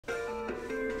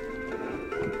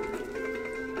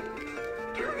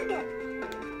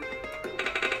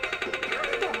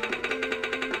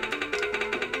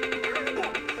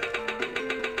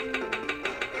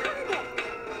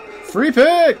Free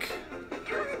pick!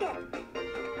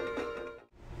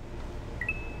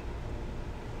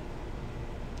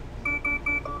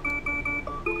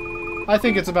 I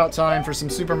think it's about time for some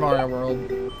Super Mario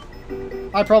World.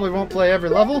 I probably won't play every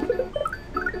level,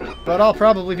 but I'll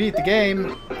probably beat the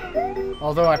game.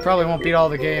 Although I probably won't beat all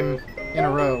the game in a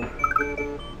row.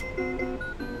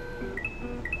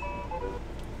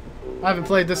 I haven't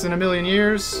played this in a million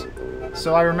years,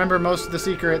 so I remember most of the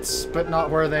secrets, but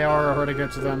not where they are or how to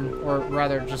get to them. Or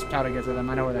rather, just how to get to them.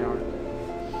 I know where they are.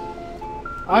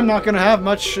 I'm not going to have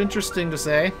much interesting to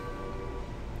say,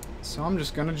 so I'm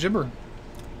just going to gibber.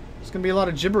 There's going to be a lot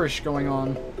of gibberish going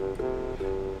on.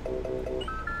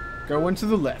 Going to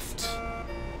the left.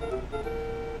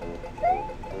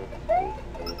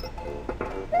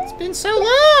 It's been so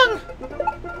long!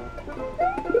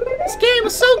 This game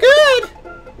was so good!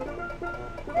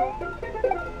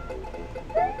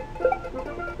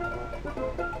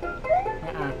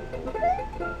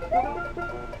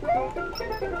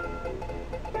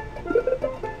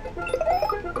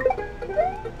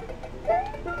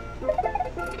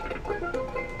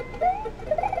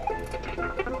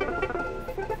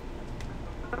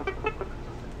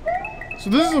 So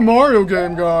this is a Mario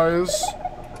game, guys.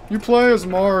 You play as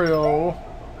Mario.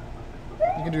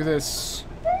 You can do this.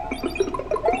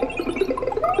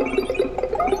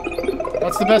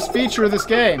 That's the best feature of this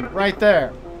game, right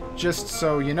there. Just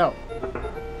so you know.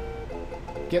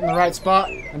 Get in the right spot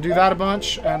and do that a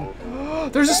bunch, and...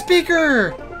 there's a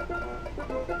speaker!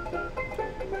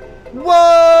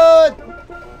 What?!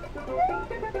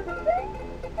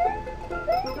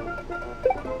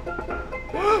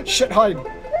 Shit, hide!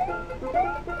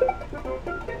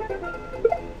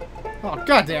 Oh,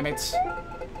 god damn it!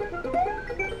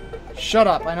 Shut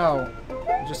up, I know.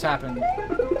 It just happened.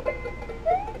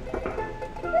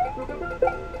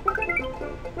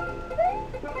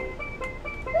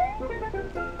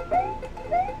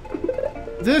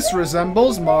 This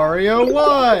resembles Mario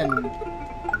 1!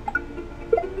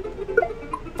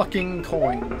 Fucking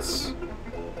coins.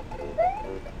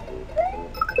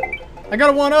 I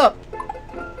got a 1-up!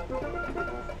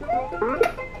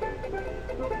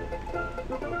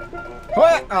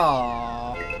 What?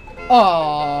 Aww.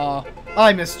 Aww.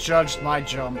 I misjudged my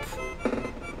jump.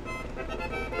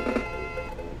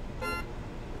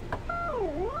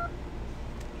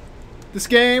 This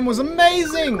game was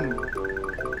amazing!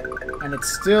 And it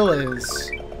still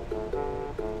is.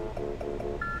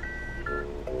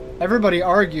 Everybody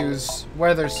argues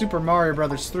whether Super Mario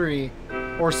Bros. 3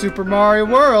 or Super Mario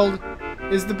World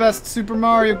is the best Super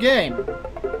Mario game.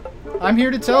 I'm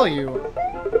here to tell you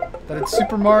that it's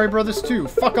Super Mario Bros. 2.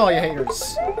 Fuck all you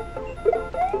haters.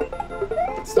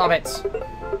 Stop it.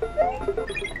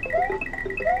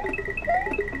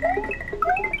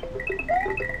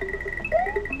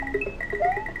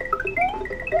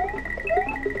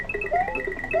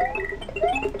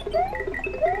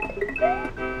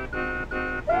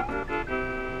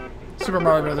 Super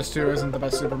Mario Bros. 2 isn't the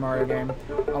best Super Mario game.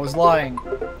 I was lying.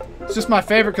 It's just my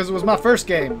favorite because it was my first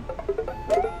game.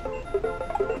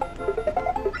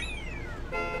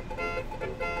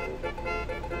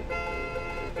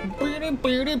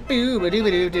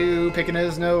 Picking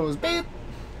his nose. Beep.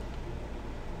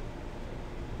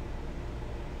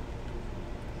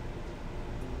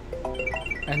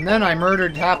 And then I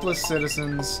murdered hapless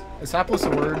citizens. Is hapless a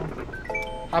word?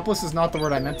 Hapless is not the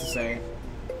word I meant to say.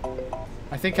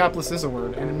 I think hapless is a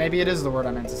word, and maybe it is the word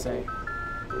I meant to say.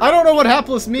 I don't know what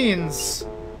hapless means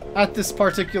at this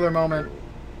particular moment.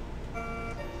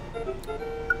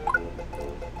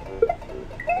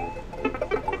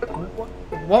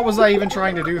 What was I even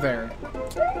trying to do there?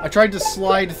 I tried to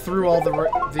slide through all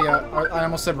I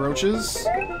almost said roaches.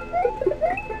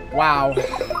 Wow.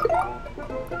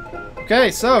 Okay,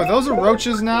 so those are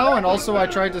roaches now, and also I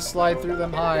tried to slide through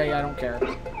them. Hi, I don't care.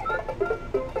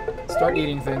 Start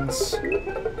eating things.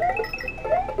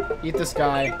 Eat this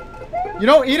guy. You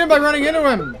don't eat him by running into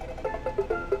him!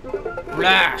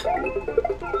 Blah!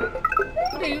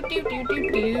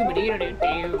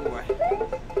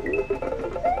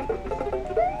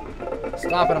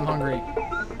 Stop it, I'm hungry.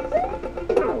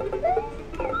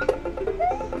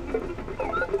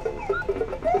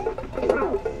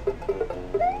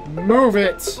 Move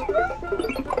it!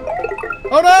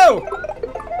 Oh no!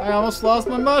 I almost lost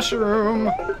my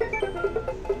mushroom.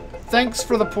 Thanks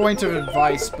for the point of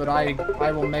advice, but I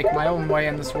will make my own way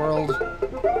in this world.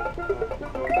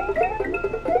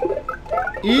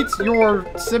 Eat your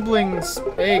sibling's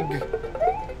egg.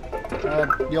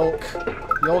 Yolk.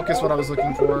 Yolk is what I was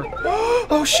looking for.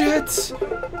 Oh shit!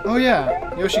 Oh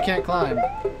yeah, Yoshi can't climb.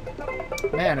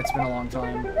 Man, it's been a long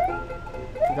time.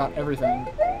 Forgot everything.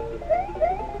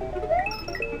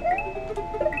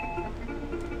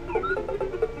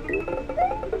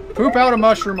 Poop out a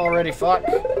mushroom already, fuck.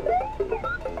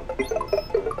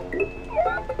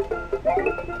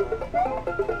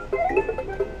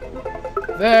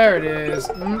 There it is.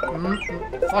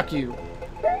 Fuck you.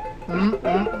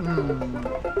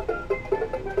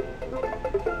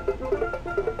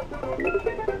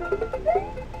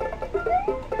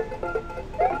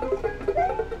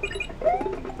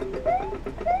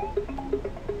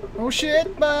 Oh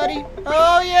shit, buddy.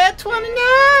 Oh yeah,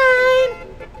 29!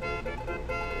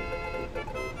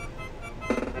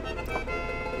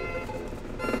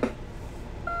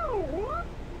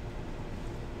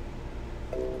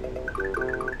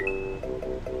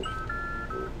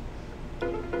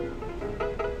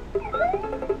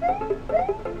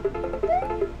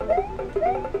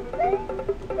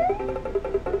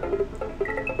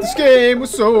 This game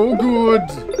was so good.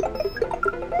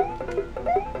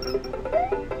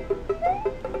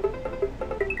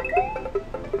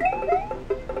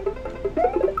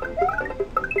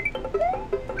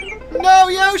 No,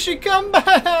 Yoshi, come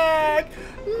back!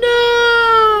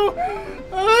 No!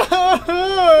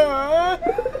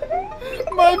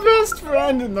 My best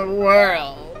friend in the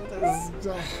world.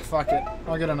 Fuck it.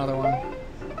 I'll get another one.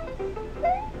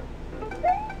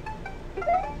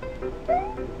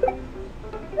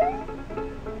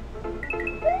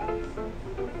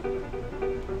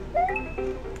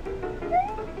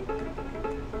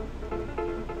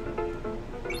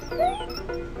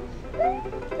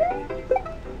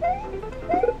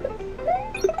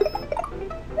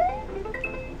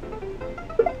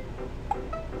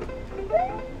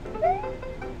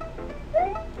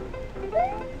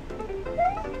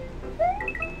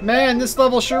 Man, this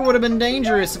level sure would have been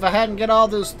dangerous if I hadn't get all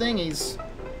those thingies.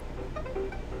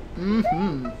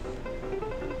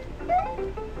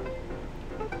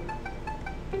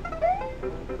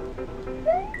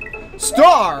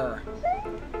 Star!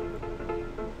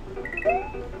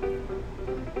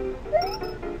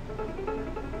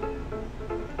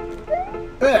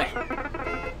 Ugh.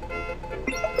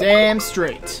 Damn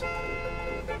straight.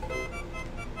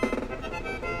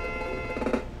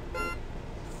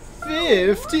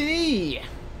 $50.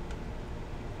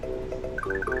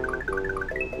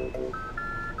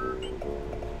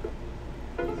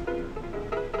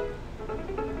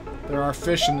 There are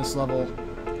fish in this level.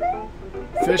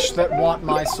 Fish that want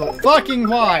my soul. Fucking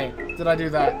why did I do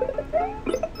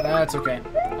that? That's okay.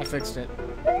 I fixed it.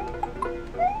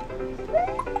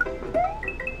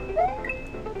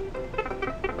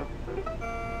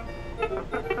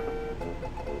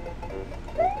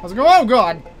 How's it going? Oh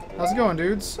god! How's it going,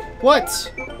 dudes?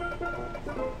 What?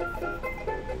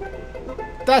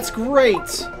 That's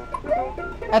great!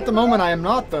 At the moment, I am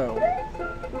not, though.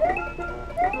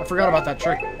 I forgot about that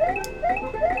trick.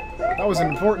 That was an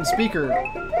important speaker.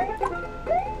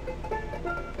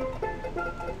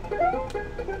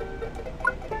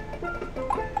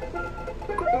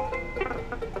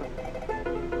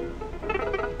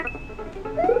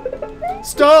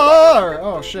 Star!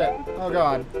 Oh, shit. Oh,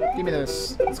 God. Give me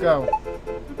this. Let's go.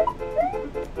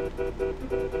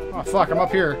 Oh, fuck. I'm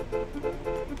up here.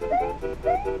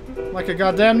 Like a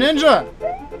goddamn ninja!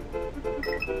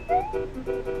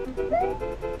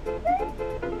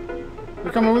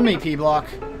 You're coming with me, P-Block.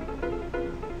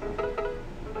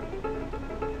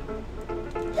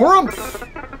 Hrumph!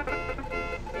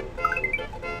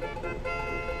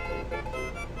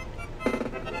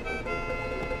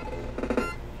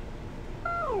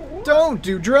 Don't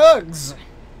do drugs!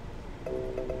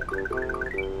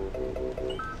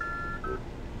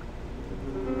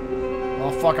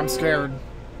 Oh fuck, I'm scared.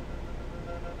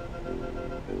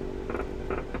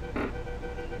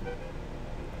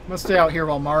 I'm gonna stay out here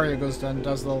while Mario goes and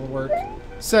does the work.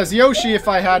 Says Yoshi if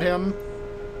I had him.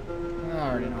 I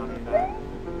already know how to do that.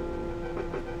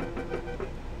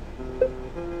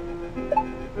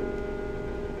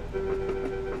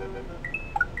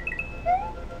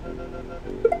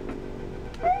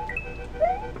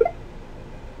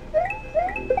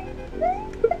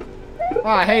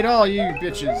 I hate all you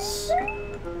bitches.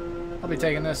 I'll be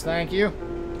taking this, thank you.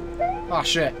 Oh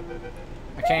shit.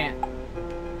 I can't.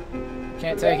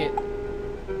 Can't take it.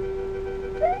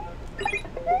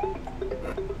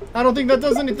 I don't think that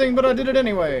does anything, but I did it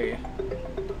anyway.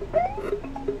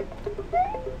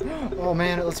 Oh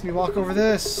man, it lets me walk over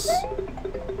this.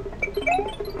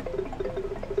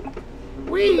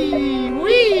 Whee!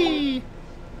 Whee!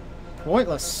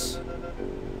 Pointless.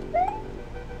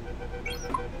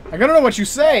 I gotta know what you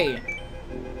say!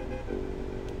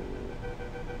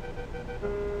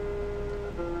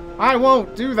 I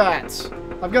won't do that!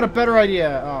 I've got a better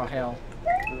idea. Oh, hell.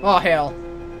 Oh, hell.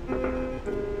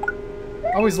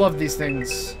 I always loved these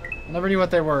things. I never knew what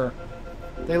they were.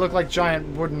 They look like giant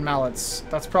wooden mallets.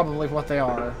 That's probably what they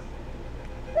are.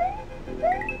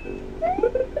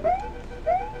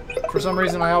 For some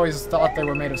reason, I always thought they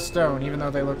were made of stone, even though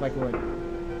they look like wood.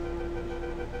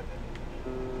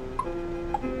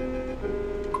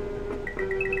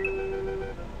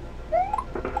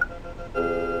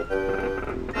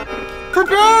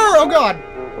 Prepare! Oh god!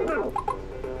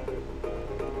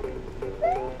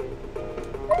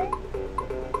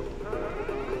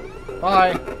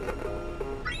 Bye.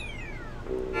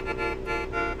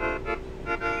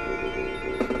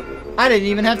 I didn't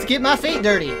even have to get my feet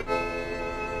dirty.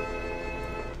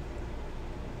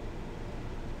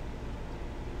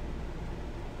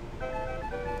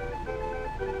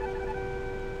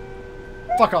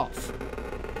 Fuck off.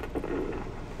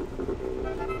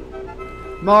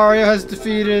 Mario has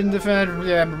defeated and defended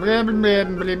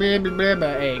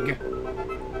egg.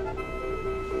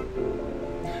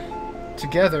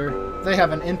 Together, they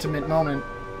have an intimate moment.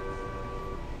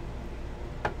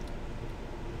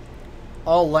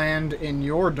 I'll land in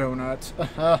your donut.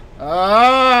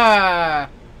 Ah!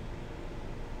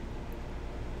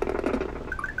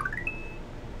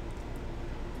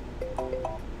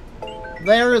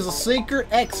 There is a secret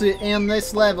exit in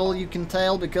this level, you can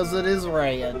tell because it is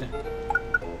red.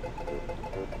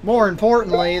 More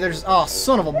importantly, there's... Oh,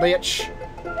 son of a bitch.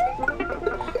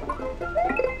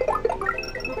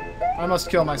 I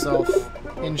must kill myself.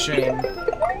 In shame.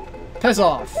 Piss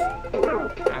off.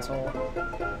 Asshole.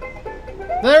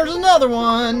 There's another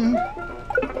one!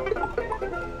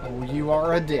 Oh, you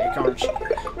are a dick, aren't you?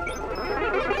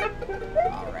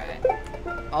 Alright.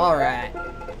 Alright.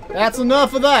 That's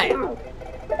enough of that!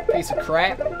 Piece of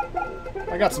crap.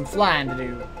 I got some flying to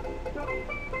do.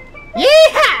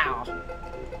 Yeehaw!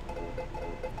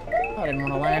 I didn't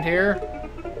want to land here.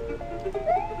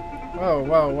 Whoa,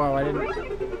 whoa, whoa,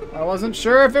 I wasn't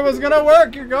sure if it was gonna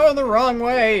work! You're going the wrong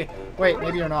way! Wait,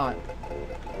 maybe you're not.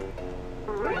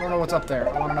 I don't know what's up there.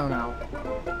 I want to know now.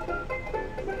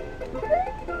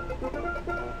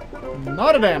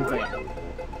 Not a damn thing.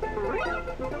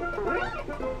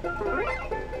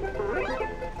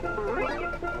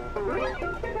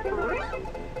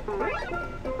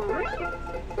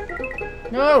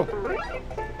 No!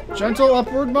 Gentle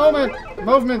upward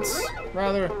movements,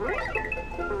 rather.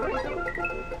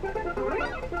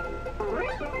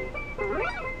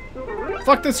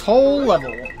 Fuck this whole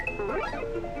level.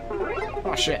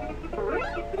 Oh shit.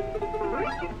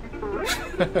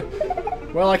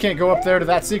 Well, I can't go up there to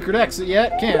that secret exit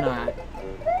yet, can I?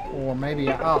 Or maybe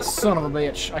oh, son of a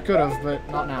bitch. I could have, but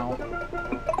not now.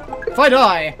 If I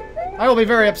die, I will be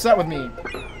very upset with me.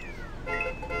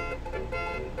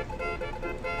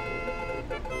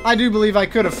 I do believe I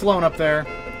could have flown up there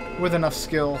with enough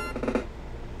skill.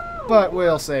 But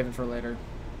we'll save it for later.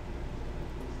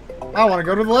 I want to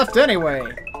go to the left anyway.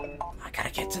 I gotta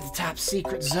get to the top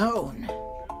secret zone.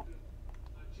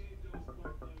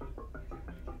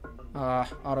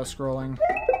 Auto-scrolling.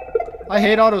 I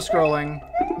hate auto-scrolling.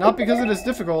 Not because it is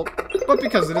difficult, but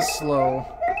because it is slow.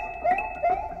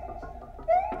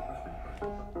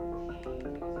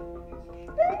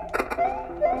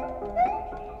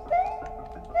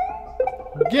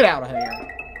 Get out of here.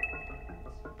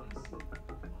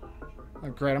 Oh,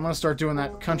 great. I'm gonna start doing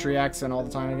that country accent all the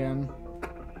time again.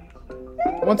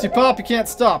 Once you pop, you can't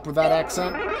stop with that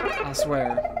accent. I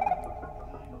swear.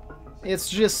 It's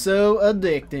just so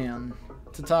addicting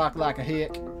to talk like a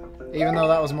hick. Even though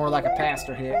that was more like a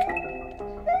pastor hick.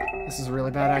 This is a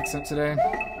really bad accent today.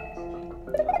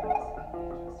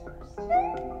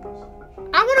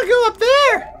 I want to go up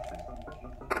there!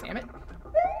 Damn it.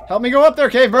 Help me go up there,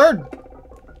 cave bird!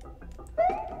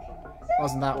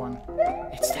 Wasn't that one.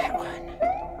 It's that one.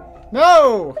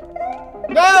 No!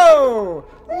 No!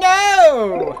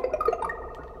 No!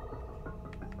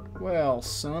 Well,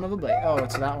 son of a bitch. Oh,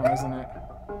 it's that one, isn't it?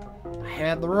 I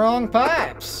had the wrong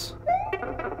pipes.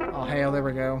 Oh, hell, there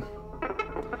we go.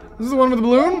 This is the one with the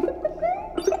balloon?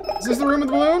 Is this the room with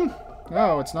the balloon?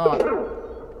 No, it's not.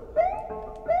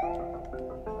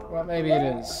 Well, maybe it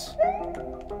is.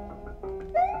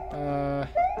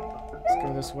 Let's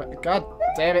go this way. God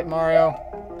damn it, Mario.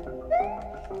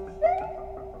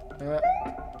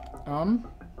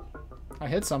 I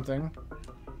hit something.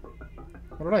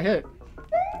 What did I hit?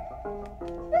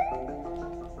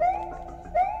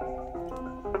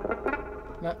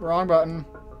 No, wrong button.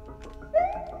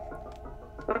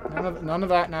 None of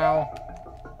that now.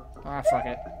 Ah, fuck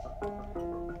it.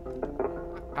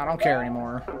 I don't care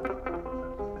anymore.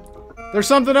 There's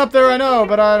something up there, I know,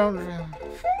 but I don't...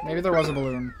 Maybe there was a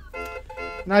balloon.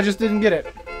 And I just didn't get it.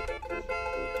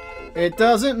 It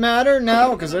doesn't matter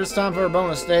now, because it's time for a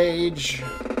bonus stage.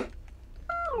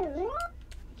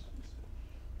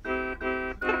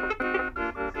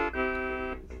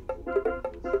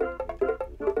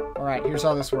 here's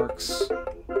how this works.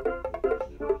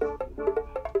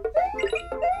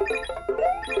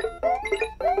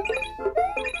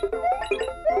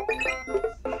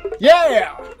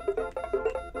 Yeah!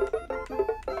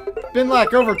 Been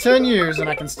like over 10 years and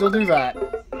I can still do that.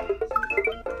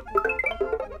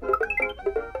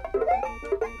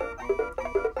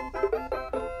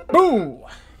 Boom!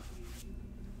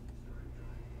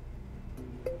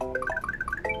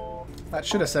 That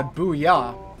should have said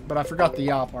booyah, but I forgot the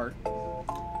yah part.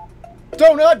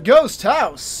 Donut Ghost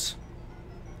House!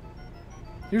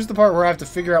 Here's the part where I have to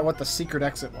figure out what the secret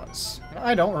exit was.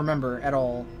 I don't remember at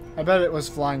all. I bet it was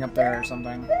flying up there or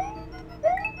something.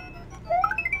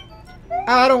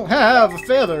 I don't have a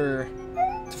feather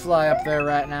to fly up there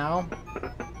right now,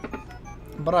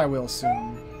 but I will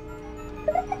soon.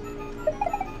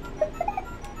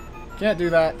 Can't do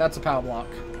that. That's a power block.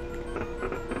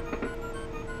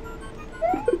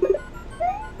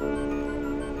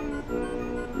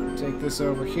 Take this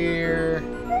over here.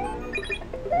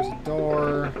 There's a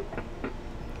door.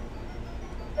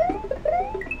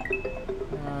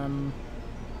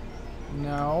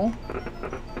 No.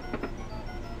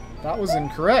 That was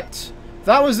incorrect.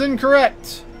 That was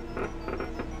incorrect.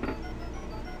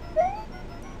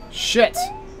 Shit.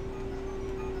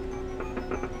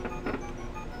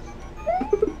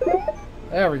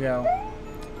 There we go.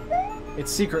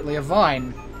 It's secretly a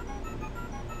vine.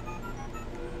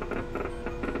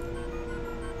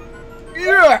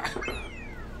 Yeah!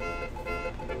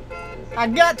 I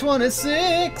got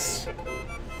 26.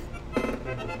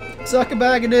 Suck a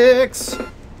bag of dicks.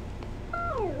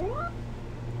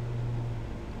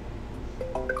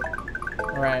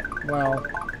 Alright, well.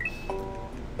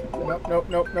 Nope, nope,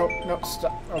 nope, nope, nope,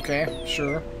 stop. Okay,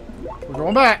 sure. We're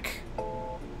going back.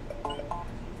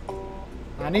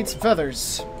 I need some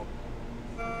feathers.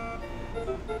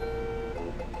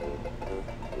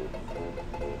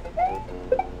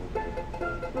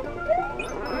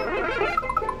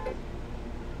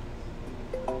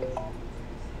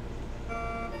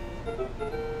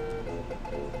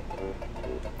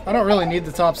 I don't really need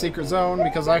the top secret zone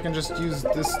because I can just use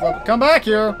this level. Come back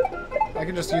here! I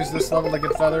can just use this level to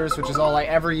get feathers, which is all I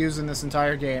ever use in this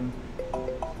entire game.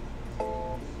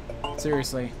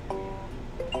 Seriously.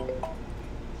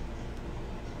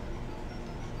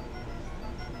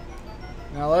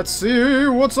 Now let's see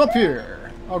what's up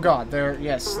here. Oh god, there,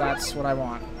 yes, that's what I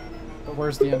want. But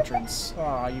where's the entrance?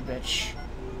 Aw, you bitch.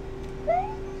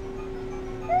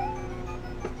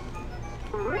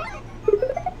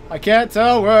 I can't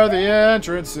tell where the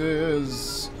entrance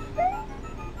is.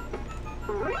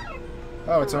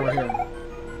 Oh, it's over here.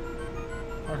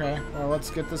 Okay, well, let's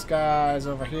get this guy's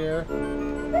over here.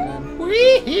 And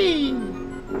whee-hee!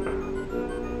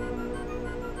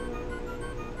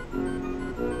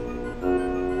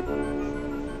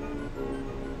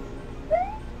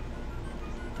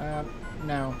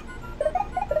 No.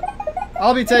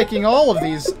 I'll be taking all of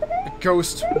these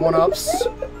ghost one-ups.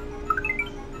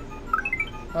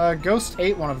 Ghost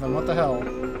ate one of them. What the hell?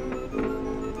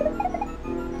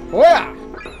 Oh yeah!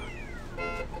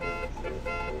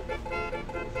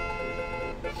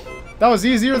 That was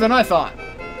easier than I thought.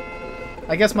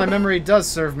 I guess my memory does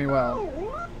serve me well.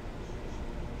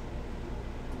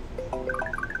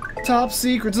 Top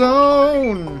secret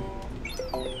zone!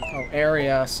 Oh,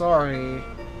 area. Sorry.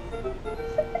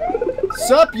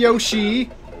 Sup, Yoshi?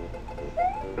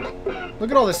 Look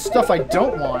at all this stuff I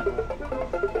don't want.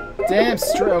 Damn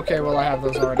straight. Okay, well, I have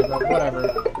those already, but whatever.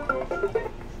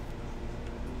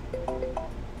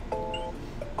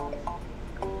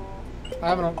 I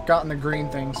haven't gotten the green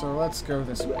thing, so let's go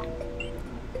this way.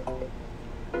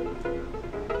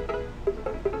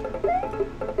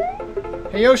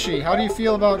 Hey, Yoshi, how do you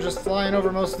feel about just flying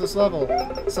over most of this level?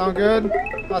 Sound good?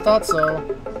 I thought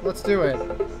so. Let's do it.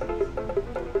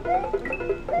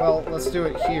 Well, let's do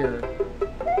it here.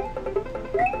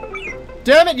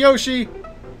 Damn it, Yoshi!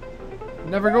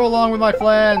 Never go along with my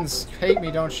plans. You hate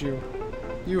me, don't you?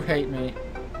 You hate me.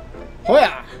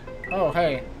 Hoya! Oh,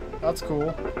 hey. That's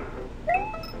cool.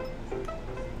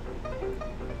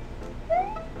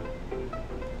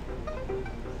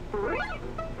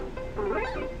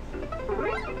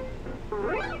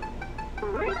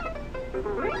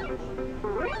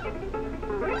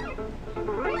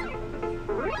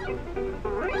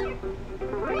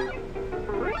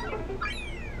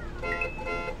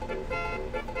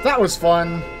 That was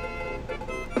fun.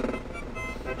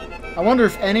 I wonder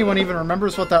if anyone even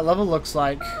remembers what that level looks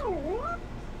like.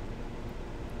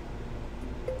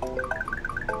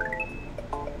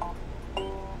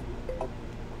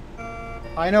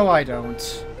 I know I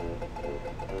don't.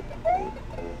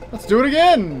 Let's do it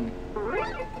again!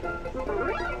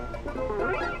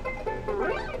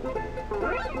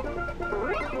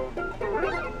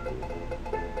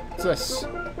 What's this?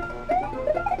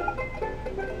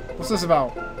 What's this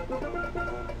about?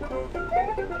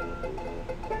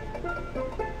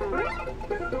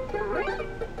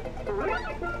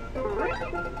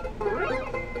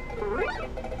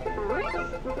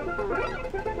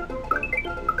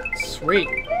 Sweet.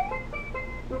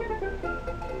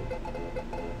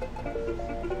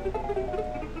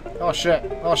 Oh shit.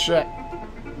 Oh shit.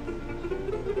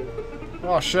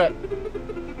 Oh shit.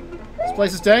 This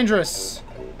place is dangerous.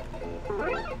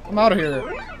 I'm out of here.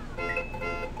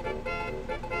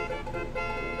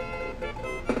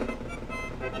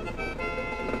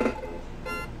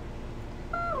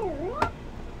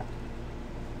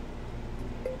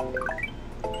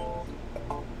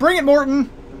 Bring it, Morton!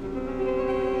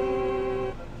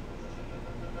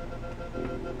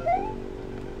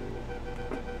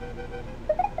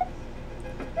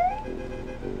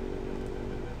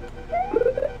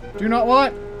 Do not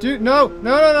what? No, no,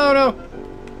 no, no, no!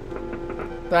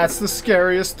 That's the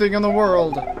scariest thing in the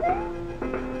world.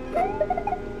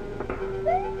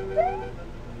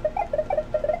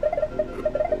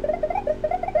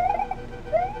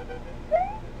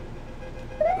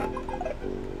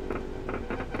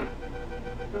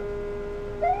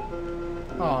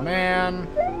 Oh man.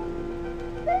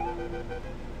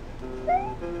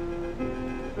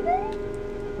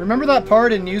 Remember that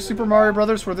part in New Super Mario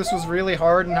Brothers where this was really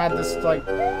hard and had this, like...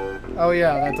 Oh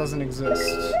yeah, that doesn't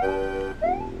exist.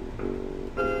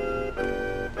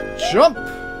 Jump!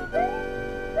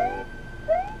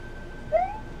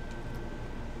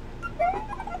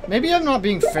 Maybe I'm not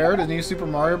being fair to New Super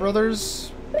Mario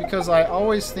Brothers, because I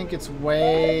always think it's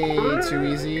way too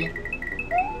easy.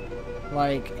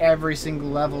 Like, every single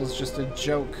level is just a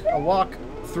joke. A walk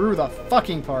through the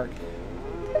fucking park.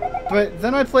 But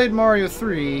then I played Mario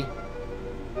 3,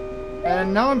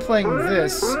 and now I'm playing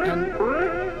this, and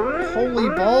holy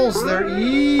balls, they're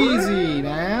easy,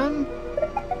 man!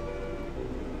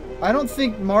 I don't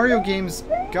think Mario games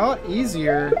got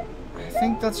easier. I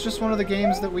think that's just one of the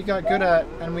games that we got good at,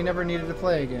 and we never needed to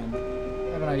play again.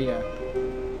 I have an idea.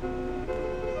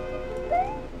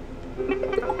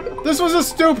 This was a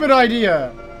stupid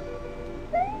idea!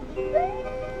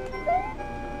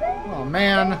 Oh,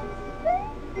 man.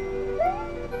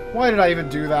 Why did I even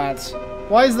do that?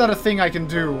 Why is that a thing I can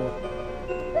do?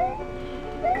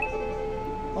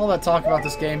 All that talk about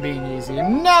this game being easy,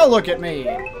 and now look at me!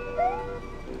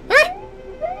 Ah!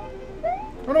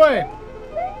 Run away!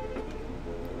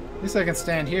 At least I can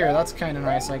stand here. That's kind of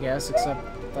nice, I guess, except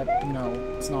that, no,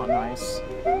 it's not nice.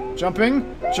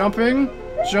 Jumping! Jumping!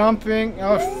 Jumping!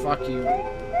 Oh, fuck you.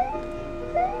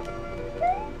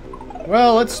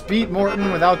 Well, let's beat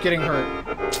Morton without getting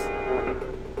hurt.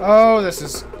 Oh, this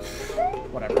is...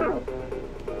 whatever.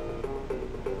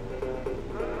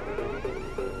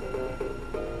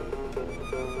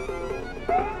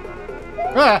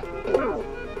 Ah!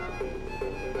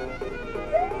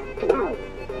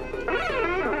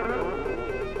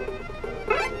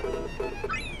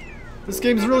 This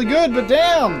game's really good, but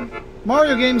damn!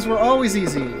 Mario games were always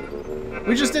easy.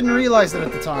 We just didn't realize it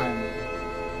at the time.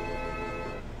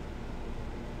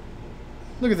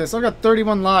 Look at this, I've got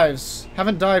 31 lives.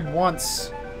 Haven't died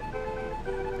once.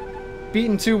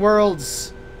 Beaten 2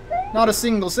 worlds. Not a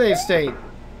single save state.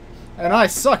 And I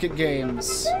suck at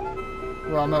games.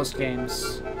 Well, most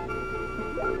games.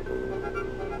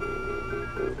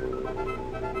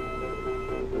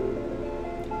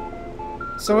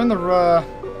 So in the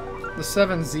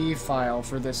 7Z file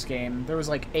for this game, there was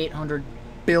like 800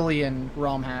 billion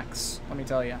ROM hacks, let me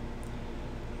tell you.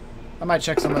 I might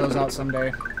check some of those out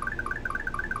someday.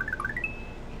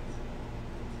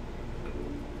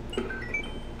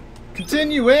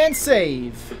 Continue and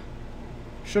save.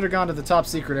 Should have gone to the top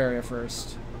secret area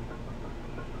first.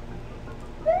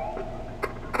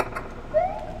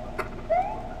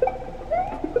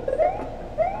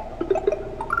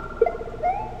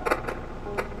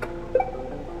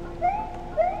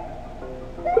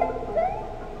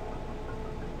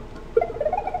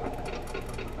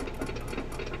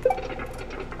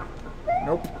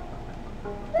 Nope.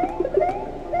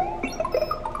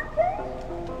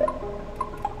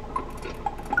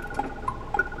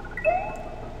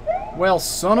 Well,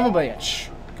 son of a bitch.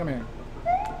 Come here.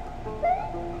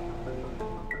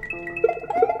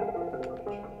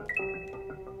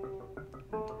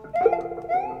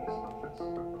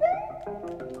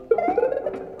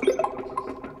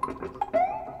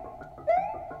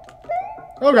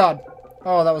 Oh god.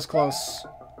 Oh, that was close.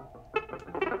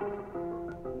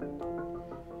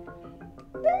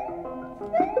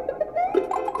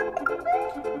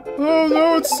 Oh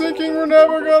no, it's sinking. We're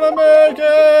never gonna make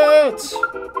it.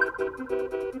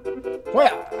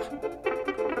 Well.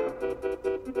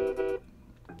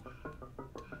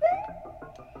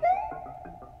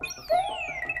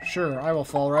 Sure, I will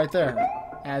fall right there,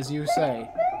 as you say.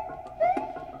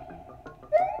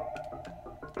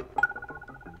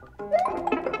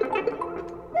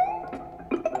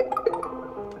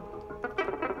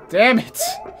 Damn it!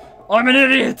 I'm an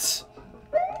idiot!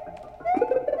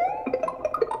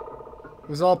 It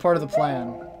was all part of the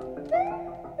plan.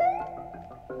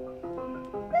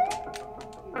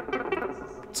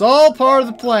 It's all part of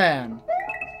the plan.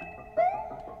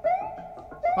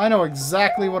 I know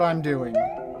exactly what I'm doing.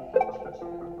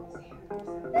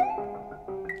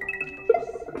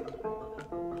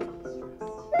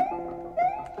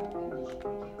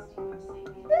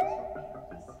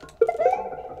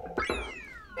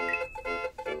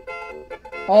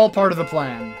 All part of the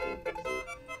plan.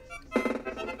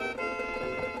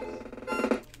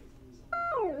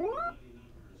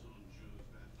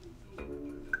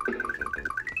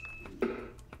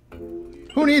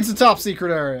 Who needs a top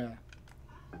secret area?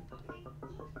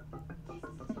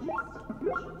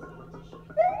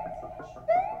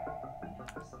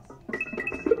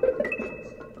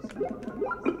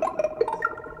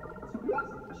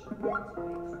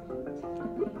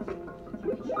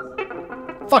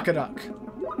 Fuck a duck.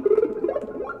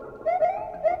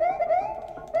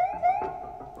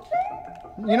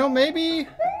 You know, maybe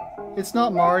it's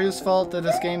not Mario's fault that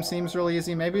this game seems really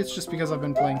easy. Maybe it's just because I've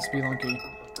been playing Spelunky.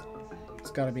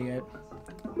 It's gotta be it.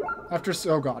 After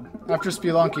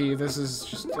Spelunky, this is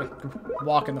just a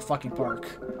walk in the fucking park.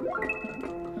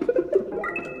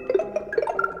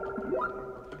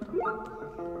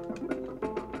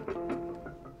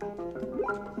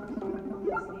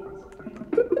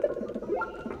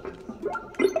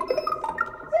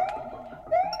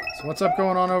 So what's up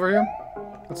going on over here?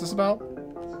 What's this about?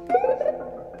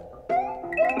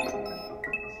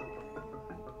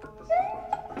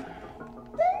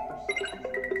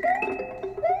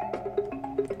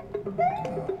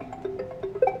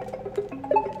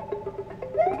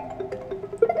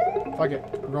 Fuck it.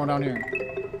 We're going down here.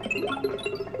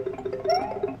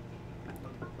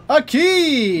 A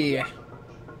key!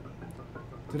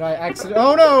 Did I accident?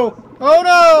 Oh no! Oh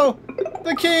no!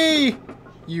 The key!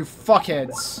 You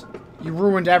fuckheads. You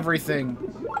ruined everything.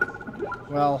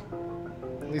 Well,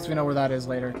 at least we know where that is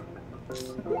later.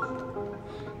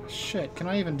 Shit, can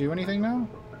I even do anything now?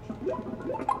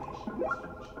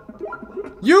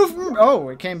 You've... Oh,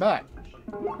 it came back.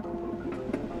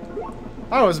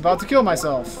 I was about to kill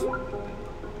myself.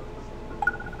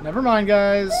 Never mind,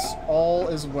 guys. All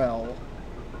is well.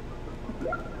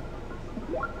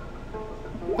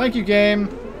 Thank you, game,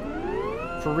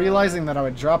 for realizing that I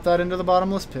would drop that into the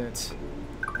bottomless pit.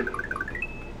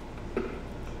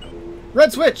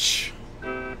 Red switch!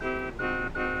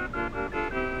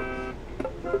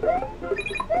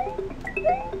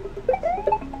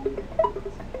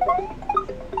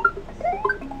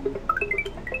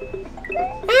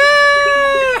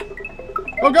 Ah!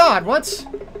 Oh god, what?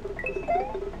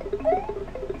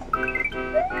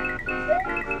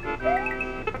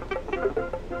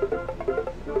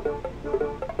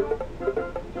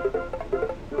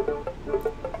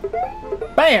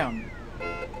 Bam!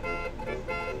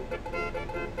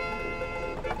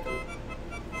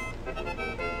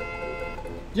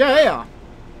 Yeah!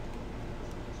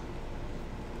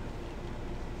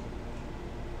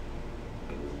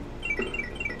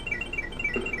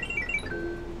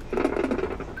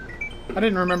 I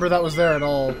didn't remember that was there at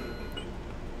all.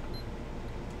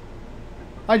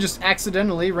 I just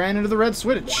accidentally ran into the red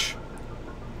switch.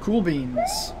 Cool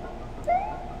beans.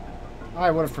 I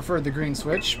would have preferred the green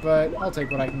switch, but I'll take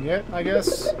what I can get, I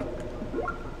guess.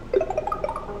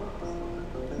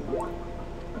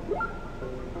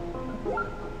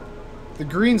 The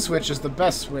green switch is the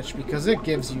best switch because it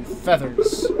gives you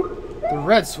feathers. The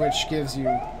red switch gives you,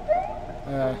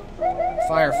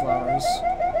 fire flowers.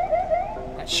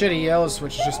 That shitty yellow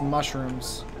switch is just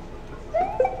mushrooms.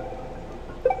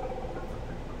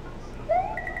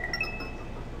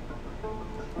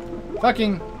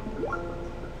 Fucking...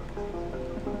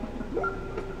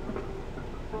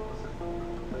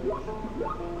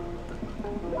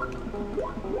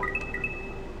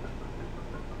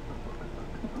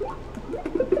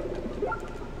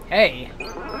 Hey!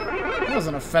 That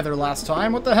wasn't a feather last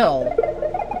time, what the hell?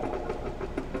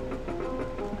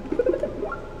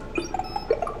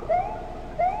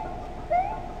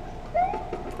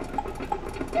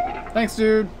 Thanks,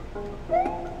 dude.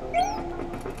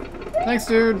 Thanks,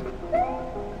 dude.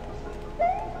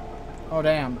 Oh,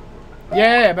 damn.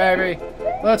 Yeah, baby!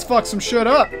 Let's fuck some shit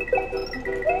up!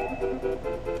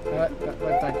 Let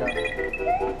that go.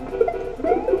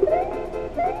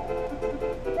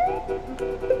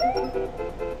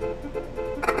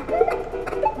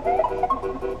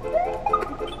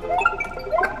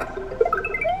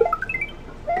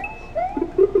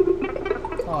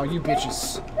 you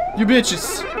bitches. You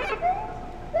bitches.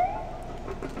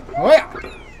 Oh yeah.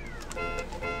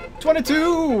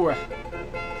 22.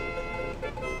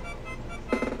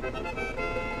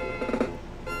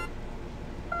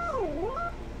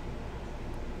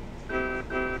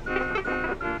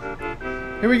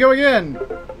 Here we go again.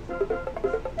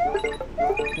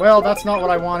 Well, that's not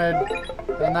what I wanted,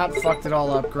 and that fucked it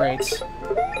all up. Great.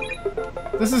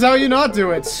 This is how you not do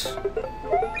it.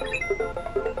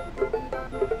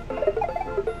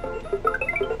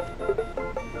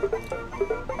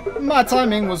 My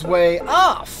timing was way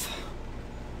off.